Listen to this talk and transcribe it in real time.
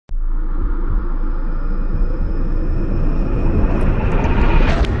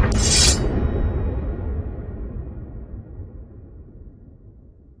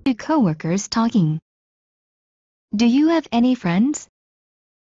coworkers talking. Do you have any friends?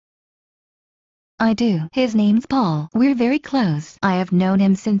 I do. His name's Paul. We're very close. I have known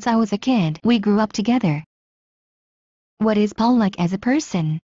him since I was a kid. We grew up together. What is Paul like as a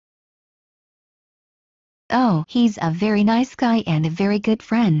person? Oh, he's a very nice guy and a very good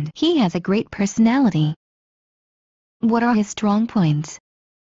friend. He has a great personality. What are his strong points?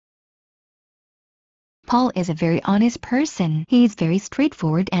 Paul is a very honest person. He's very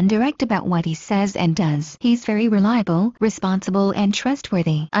straightforward and direct about what he says and does. He's very reliable, responsible and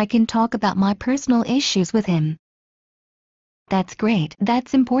trustworthy. I can talk about my personal issues with him. That's great.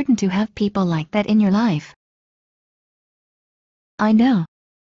 That's important to have people like that in your life. I know.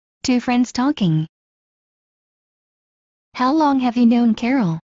 Two friends talking. How long have you known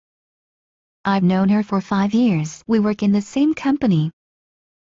Carol? I've known her for 5 years. We work in the same company.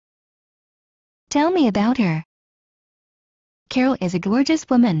 Tell me about her. Carol is a gorgeous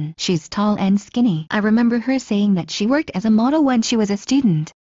woman. She's tall and skinny. I remember her saying that she worked as a model when she was a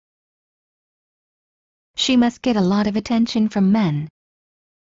student. She must get a lot of attention from men.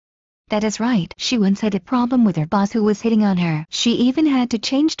 That is right. She once had a problem with her boss who was hitting on her. She even had to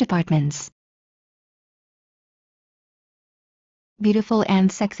change departments. Beautiful and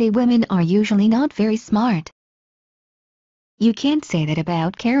sexy women are usually not very smart. You can't say that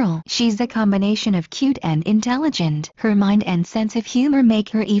about Carol. She's a combination of cute and intelligent. Her mind and sense of humor make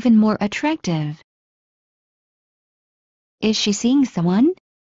her even more attractive. Is she seeing someone?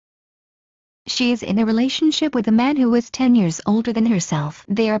 She is in a relationship with a man who is 10 years older than herself.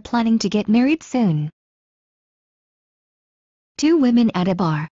 They are planning to get married soon. Two women at a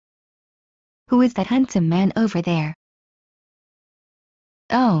bar. Who is that handsome man over there?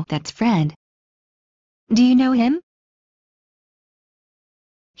 Oh, that's Fred. Do you know him?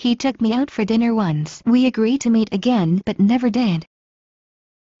 He took me out for dinner once. We agreed to meet again but never did.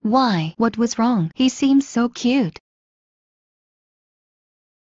 Why? What was wrong? He seems so cute.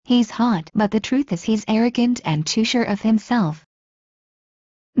 He's hot, but the truth is he's arrogant and too sure of himself.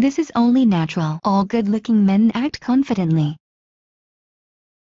 This is only natural. All good-looking men act confidently.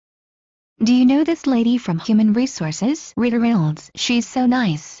 Do you know this lady from Human Resources? Rita Reynolds. She's so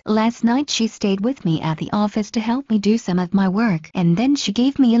nice. Last night she stayed with me at the office to help me do some of my work, and then she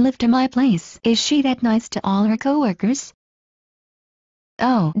gave me a lift to my place. Is she that nice to all her coworkers?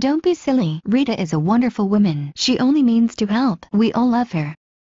 Oh, don't be silly. Rita is a wonderful woman. She only means to help. We all love her.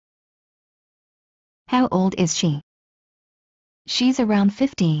 How old is she? She's around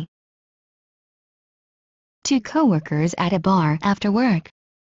 50. Two coworkers at a bar after work.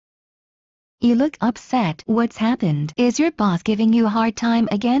 You look upset. What's happened? Is your boss giving you a hard time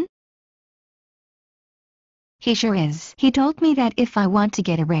again? He sure is. He told me that if I want to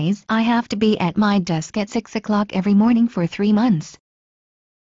get a raise, I have to be at my desk at 6 o'clock every morning for 3 months.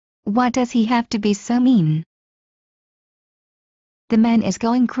 Why does he have to be so mean? The man is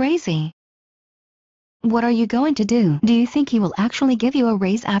going crazy. What are you going to do? Do you think he will actually give you a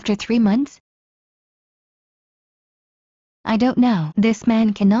raise after 3 months? I don't know. This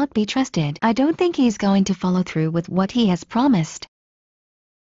man cannot be trusted. I don't think he's going to follow through with what he has promised.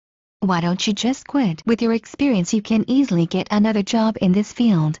 Why don't you just quit? With your experience you can easily get another job in this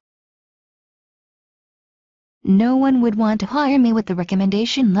field. No one would want to hire me with the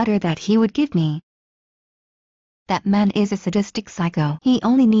recommendation letter that he would give me. That man is a sadistic psycho. He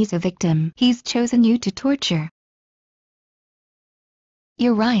only needs a victim. He's chosen you to torture.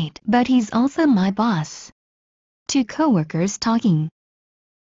 You're right, but he's also my boss. Two coworkers talking.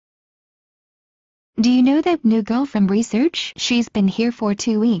 Do you know that new girl from research? She's been here for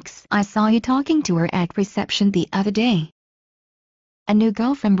 2 weeks. I saw you talking to her at reception the other day. A new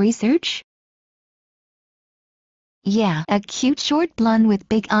girl from research? Yeah, a cute short blonde with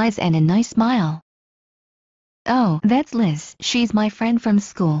big eyes and a nice smile. Oh, that's Liz. She's my friend from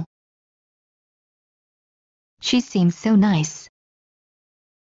school. She seems so nice.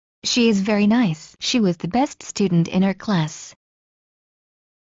 She is very nice. She was the best student in her class.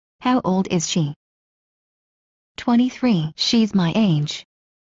 How old is she? 23. She's my age.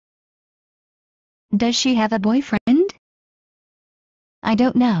 Does she have a boyfriend? I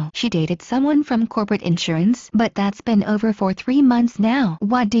don't know. She dated someone from corporate insurance, but that's been over for 3 months now.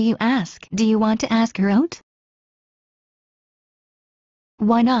 What do you ask? Do you want to ask her out?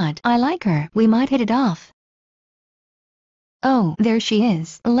 Why not? I like her. We might hit it off. Oh, there she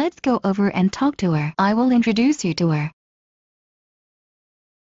is. Let's go over and talk to her. I will introduce you to her.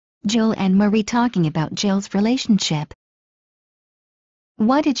 Jill and Marie talking about Jill's relationship.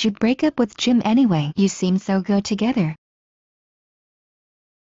 Why did you break up with Jim anyway? You seem so good together.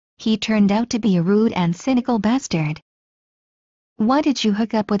 He turned out to be a rude and cynical bastard. Why did you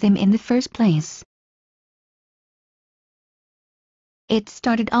hook up with him in the first place? It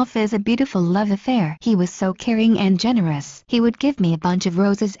started off as a beautiful love affair. He was so caring and generous. He would give me a bunch of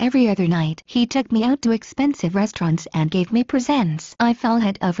roses every other night. He took me out to expensive restaurants and gave me presents. I fell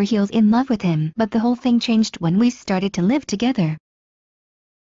head over heels in love with him. But the whole thing changed when we started to live together.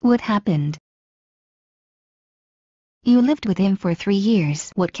 What happened? You lived with him for 3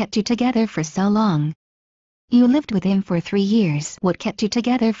 years. What kept you together for so long? You lived with him for 3 years. What kept you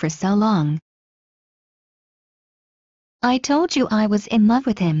together for so long? I told you I was in love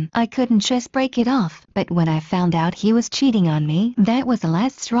with him. I couldn't just break it off. But when I found out he was cheating on me, that was the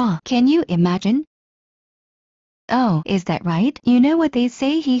last straw. Can you imagine? Oh, is that right? You know what they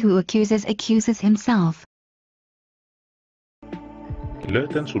say, he who accuses himself. لا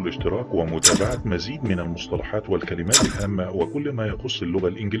تنسوا الاشتراك ومتابعة مزيد من المصطلحات والكلمات الهامة وكل ما يخص اللغة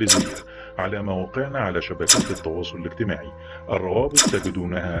الإنجليزية على مواقعنا على شبكات التواصل الاجتماعي. الروابط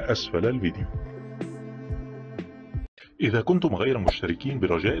تجدونها أسفل الفيديو. إذا كنتم غير مشتركين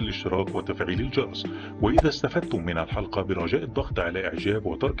برجاء الاشتراك وتفعيل الجرس، وإذا استفدتم من الحلقة برجاء الضغط على إعجاب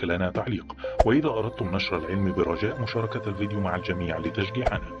وترك لنا تعليق، وإذا أردتم نشر العلم برجاء مشاركة الفيديو مع الجميع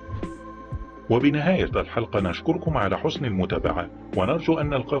لتشجيعنا. وبنهاية الحلقة نشكركم على حسن المتابعة ونرجو أن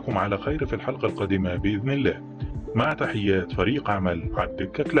نلقاكم على خير في الحلقة القادمة بإذن الله. مع تحيات فريق عمل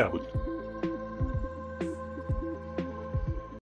الدكة كلاود.